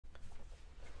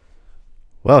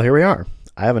Well, here we are.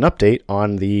 I have an update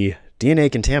on the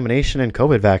DNA contamination and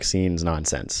COVID vaccines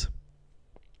nonsense.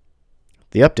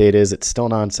 The update is it's still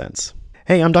nonsense.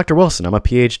 Hey, I'm Dr. Wilson. I'm a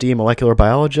PhD molecular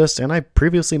biologist, and I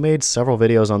previously made several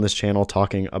videos on this channel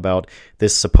talking about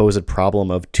this supposed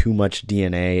problem of too much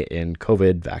DNA in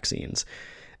COVID vaccines.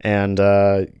 And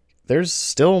there's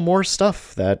still more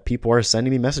stuff that people are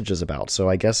sending me messages about, so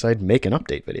I guess I'd make an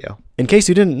update video. In case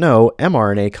you didn't know,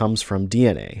 mRNA comes from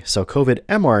DNA, so COVID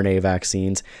mRNA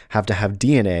vaccines have to have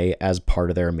DNA as part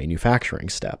of their manufacturing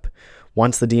step.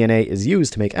 Once the DNA is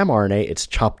used to make mRNA, it's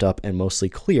chopped up and mostly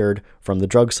cleared from the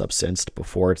drug substance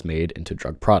before it's made into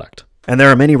drug product. And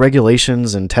there are many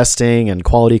regulations and testing and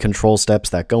quality control steps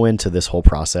that go into this whole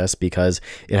process because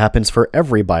it happens for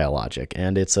every biologic,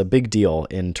 and it's a big deal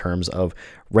in terms of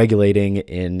regulating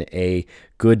in a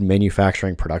good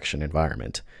manufacturing production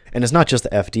environment. And it's not just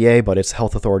the FDA, but it's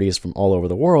health authorities from all over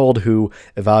the world who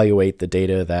evaluate the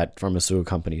data that pharmaceutical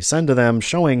companies send to them,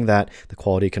 showing that the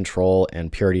quality control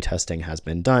and purity testing has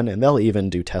been done, and they'll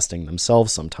even do testing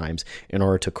themselves sometimes in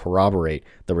order to corroborate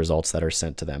the results that are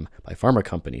sent to them by pharma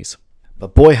companies.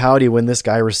 But boy howdy, when this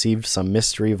guy received some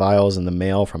mystery vials in the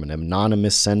mail from an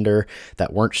anonymous sender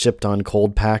that weren't shipped on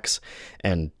cold packs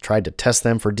and tried to test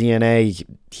them for DNA,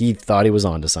 he thought he was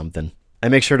onto something. I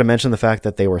make sure to mention the fact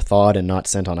that they were thawed and not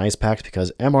sent on ice packs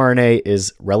because mRNA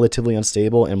is relatively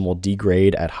unstable and will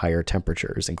degrade at higher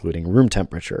temperatures, including room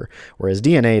temperature, whereas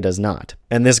DNA does not.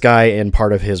 And this guy, in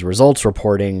part of his results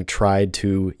reporting, tried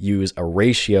to use a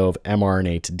ratio of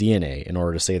mRNA to DNA in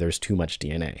order to say there's too much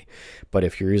DNA. But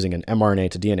if you're using an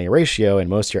mRNA to DNA ratio and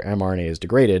most of your mRNA is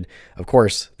degraded, of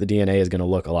course, the DNA is going to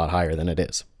look a lot higher than it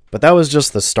is. But that was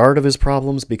just the start of his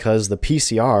problems because the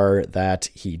PCR that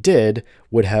he did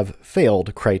would have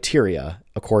failed criteria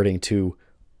according to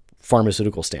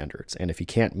pharmaceutical standards. And if you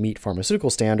can't meet pharmaceutical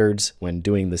standards when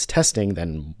doing this testing,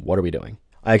 then what are we doing?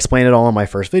 I explained it all in my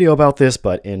first video about this,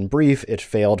 but in brief, it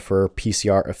failed for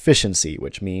PCR efficiency,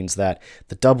 which means that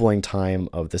the doubling time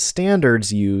of the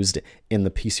standards used in the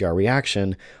PCR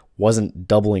reaction wasn't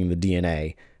doubling the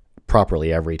DNA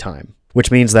properly every time. Which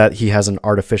means that he has an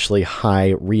artificially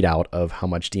high readout of how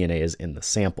much DNA is in the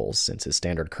samples, since his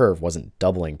standard curve wasn't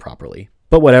doubling properly.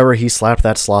 But whatever, he slapped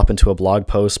that slop into a blog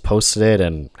post, posted it,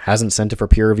 and hasn't sent it for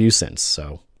peer review since,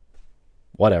 so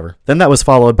whatever. Then that was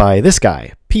followed by this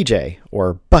guy, PJ,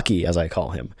 or Bucky as I call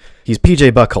him. He's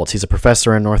PJ Buckold. He's a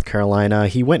professor in North Carolina.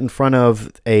 He went in front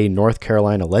of a North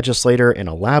Carolina legislator in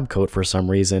a lab coat for some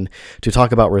reason to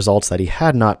talk about results that he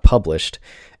had not published,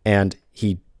 and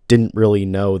he didn't really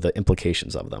know the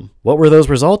implications of them. What were those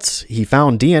results? He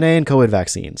found DNA in COVID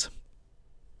vaccines.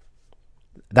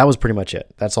 That was pretty much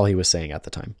it. That's all he was saying at the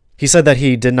time. He said that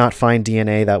he did not find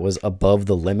DNA that was above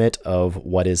the limit of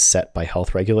what is set by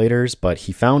health regulators, but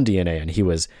he found DNA and he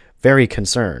was very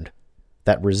concerned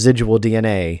that residual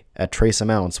DNA at trace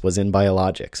amounts was in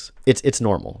biologics. It's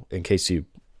normal, in case you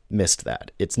missed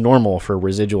that. It's normal for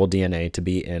residual DNA to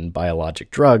be in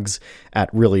biologic drugs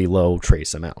at really low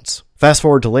trace amounts. Fast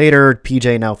forward to later,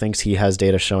 PJ now thinks he has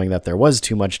data showing that there was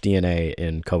too much DNA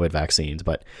in COVID vaccines,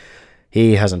 but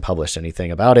he hasn't published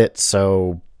anything about it,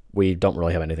 so we don't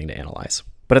really have anything to analyze.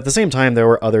 But at the same time, there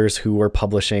were others who were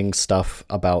publishing stuff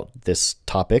about this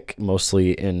topic,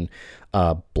 mostly in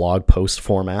blog post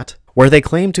format, where they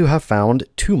claim to have found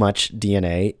too much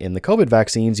DNA in the COVID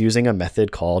vaccines using a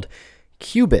method called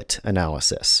Cubit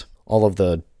Analysis. All of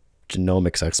the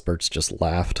genomics experts just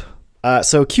laughed.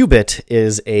 So Cubit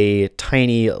is a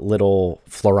tiny little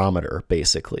fluorometer,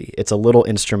 basically. It's a little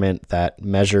instrument that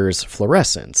measures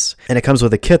fluorescence. And it comes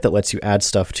with a kit that lets you add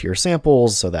stuff to your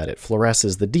samples so that it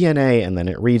fluoresces the DNA and then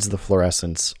it reads the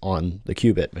fluorescence on the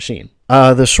Cubit machine.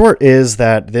 The short is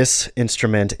that this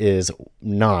instrument is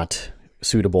not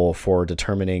suitable for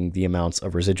determining the amounts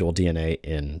of residual DNA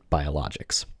in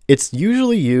biologics. It's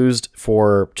usually used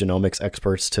for genomics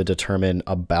experts to determine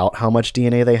about how much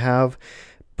DNA they have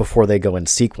before they go and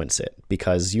sequence it,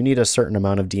 because you need a certain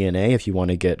amount of DNA if you want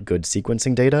to get good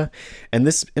sequencing data. And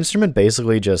this instrument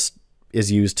basically just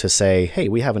is used to say, hey,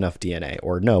 we have enough DNA,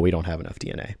 or no, we don't have enough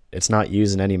DNA. It's not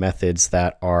used in any methods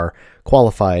that are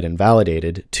qualified and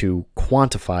validated to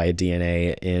quantify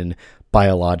DNA in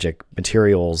biologic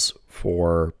materials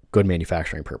for good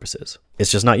manufacturing purposes.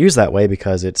 It's just not used that way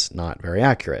because it's not very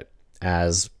accurate,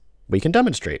 as we can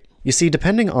demonstrate. You see,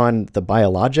 depending on the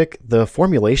biologic, the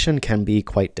formulation can be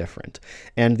quite different,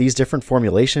 and these different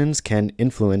formulations can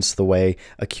influence the way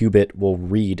a qubit will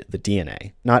read the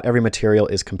DNA. Not every material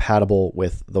is compatible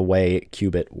with the way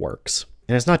qubit works.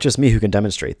 And it's not just me who can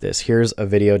demonstrate this. Here's a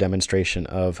video demonstration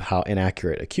of how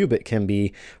inaccurate a qubit can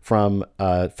be from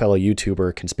fellow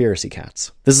YouTuber Conspiracy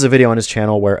Cats. This is a video on his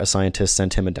channel where a scientist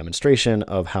sent him a demonstration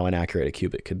of how inaccurate a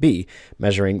qubit could be,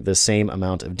 measuring the same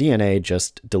amount of DNA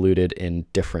just diluted in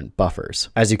different buffers.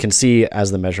 As you can see,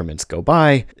 as the measurements go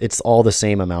by, it's all the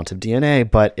same amount of DNA,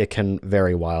 but it can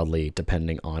vary wildly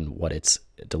depending on what it's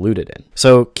diluted in.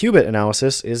 So qubit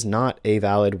analysis is not a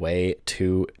valid way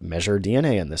to measure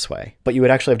DNA in this way, but you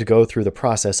would actually have to go through the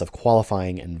process of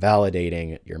qualifying and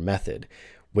validating your method,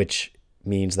 which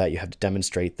means that you have to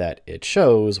demonstrate that it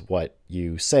shows what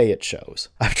you say it shows.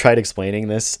 I've tried explaining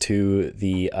this to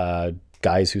the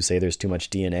guys who say there's too much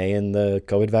DNA in the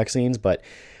COVID vaccines, but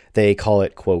they call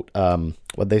it, quote,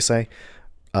 what'd they say?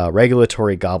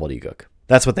 Regulatory gobbledygook.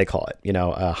 That's what they call it. You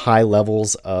know, high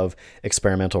levels of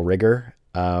experimental rigor.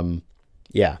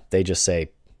 Yeah, they just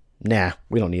say, nah,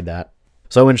 we don't need that.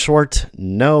 So in short,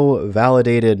 no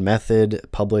validated method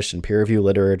published in peer-reviewed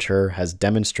literature has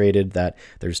demonstrated that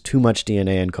there's too much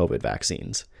DNA in COVID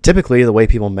vaccines. Typically, the way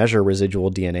people measure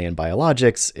residual DNA in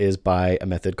biologics is by a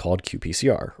method called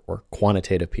qPCR, or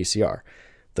quantitative PCR.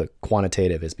 The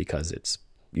quantitative is because it's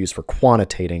used for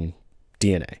quantitating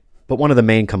DNA. But one of the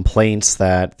main complaints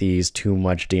that these too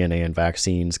much DNA in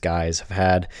vaccines guys have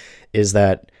had is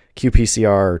that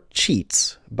qPCR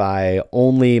cheats by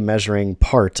only measuring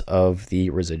part of the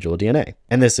residual DNA.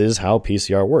 And this is how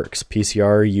PCR works.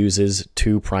 PCR uses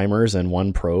 2 primers and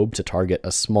 1 probe to target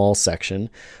a small section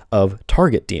of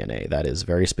target DNA that is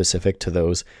very specific to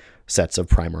those sets of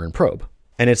primer and probe.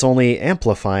 And it's only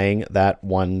amplifying that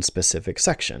one specific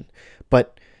section.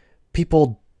 But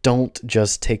people don't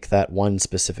just take that one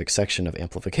specific section of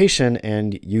amplification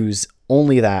and use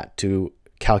only that to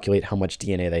calculate how much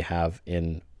DNA they have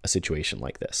in a situation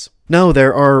like this. No,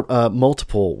 there are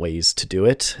multiple ways to do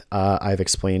it. I've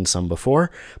explained some before,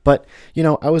 but you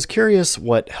know, I was curious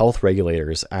what health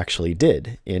regulators actually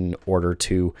did in order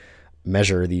to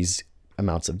measure these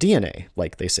amounts of DNA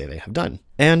like they say they have done.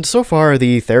 And so far,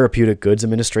 the Therapeutic Goods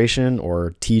Administration,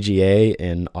 or TGA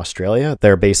in Australia,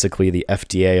 they're basically the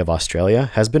FDA of Australia,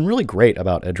 has been really great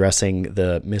about addressing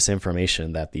the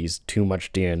misinformation that these too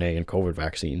much DNA in COVID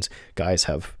vaccines guys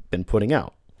have been putting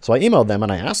out. So I emailed them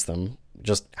and I asked them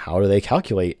just how do they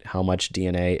calculate how much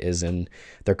DNA is in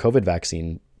their COVID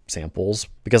vaccine samples?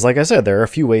 Because like I said, there are a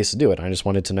few ways to do it. I just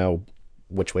wanted to know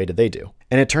which way did they do.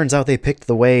 And it turns out they picked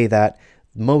the way that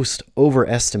most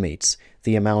overestimates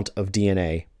the amount of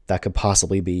DNA that could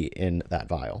possibly be in that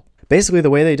vial. Basically,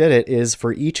 the way they did it is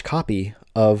for each copy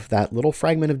of that little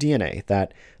fragment of DNA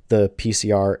that the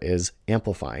PCR is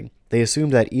amplifying, they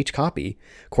assumed that each copy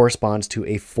corresponds to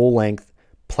a full-length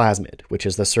plasmid, which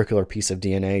is the circular piece of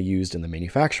DNA used in the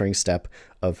manufacturing step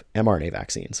of mRNA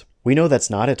vaccines. We know that's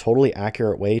not a totally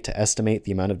accurate way to estimate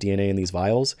the amount of DNA in these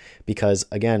vials because,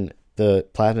 again, the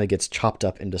plasmid gets chopped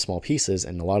up into small pieces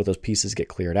and a lot of those pieces get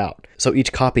cleared out. So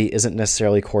each copy isn't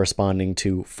necessarily corresponding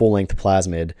to full-length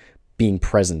plasmid being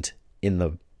present in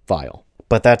the vial.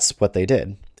 But that's what they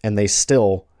did, and they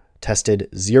still tested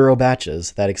 0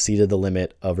 batches that exceeded the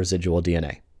limit of residual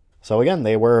DNA. So again,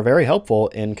 they were very helpful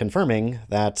in confirming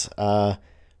that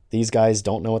these guys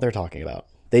don't know what they're talking about.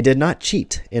 They did not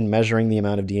cheat in measuring the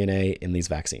amount of DNA in these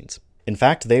vaccines. In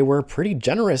fact, they were pretty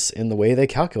generous in the way they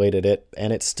calculated it,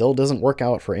 and it still doesn't work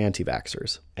out for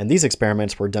anti-vaxxers. And these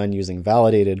experiments were done using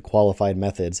validated, qualified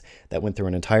methods that went through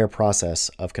an entire process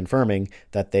of confirming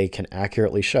that they can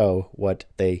accurately show what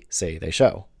they say they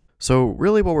show. So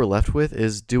really what we're left with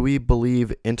is, do we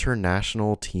believe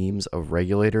international teams of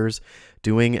regulators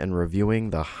doing and reviewing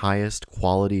the highest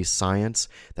quality science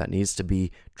that needs to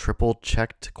be triple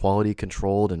checked, quality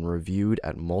controlled, and reviewed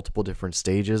at multiple different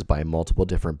stages by multiple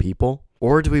different people?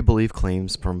 Or do we believe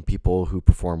claims from people who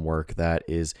perform work that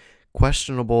is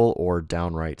questionable or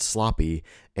downright sloppy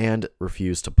and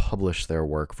refuse to publish their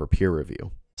work for peer review?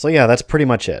 So yeah, that's pretty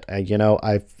much it.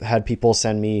 I've had people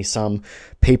send me some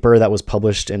paper that was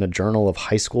published in a journal of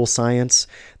high school science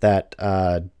that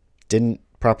didn't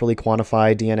properly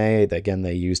quantify DNA. Again,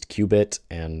 they used Cubit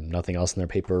and nothing else in their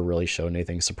paper really showed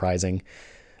anything surprising.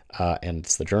 And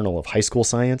it's the journal of high school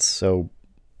science. So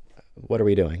what are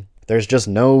we doing? There's just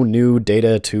no new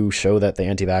data to show that the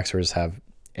anti-vaxxers have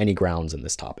any grounds in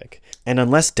this topic. And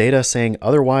unless data saying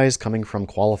otherwise coming from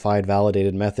qualified,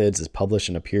 validated methods is published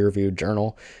in a peer-reviewed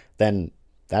journal, then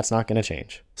that's not going to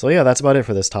change. So yeah, that's about it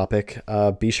for this topic.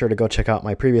 Be sure to go check out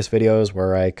my previous videos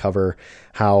where I cover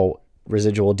how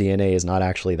residual DNA is not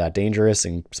actually that dangerous,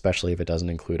 and especially if it doesn't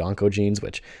include oncogenes,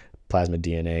 which plasmid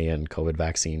DNA and COVID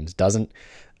vaccines doesn't.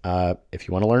 If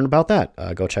you want to learn about that,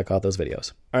 go check out those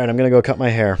videos. All right, I'm going to go cut my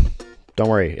hair. Don't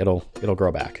worry, it'll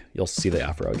grow back. You'll see the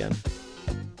afro again.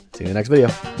 See you in the next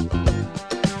video.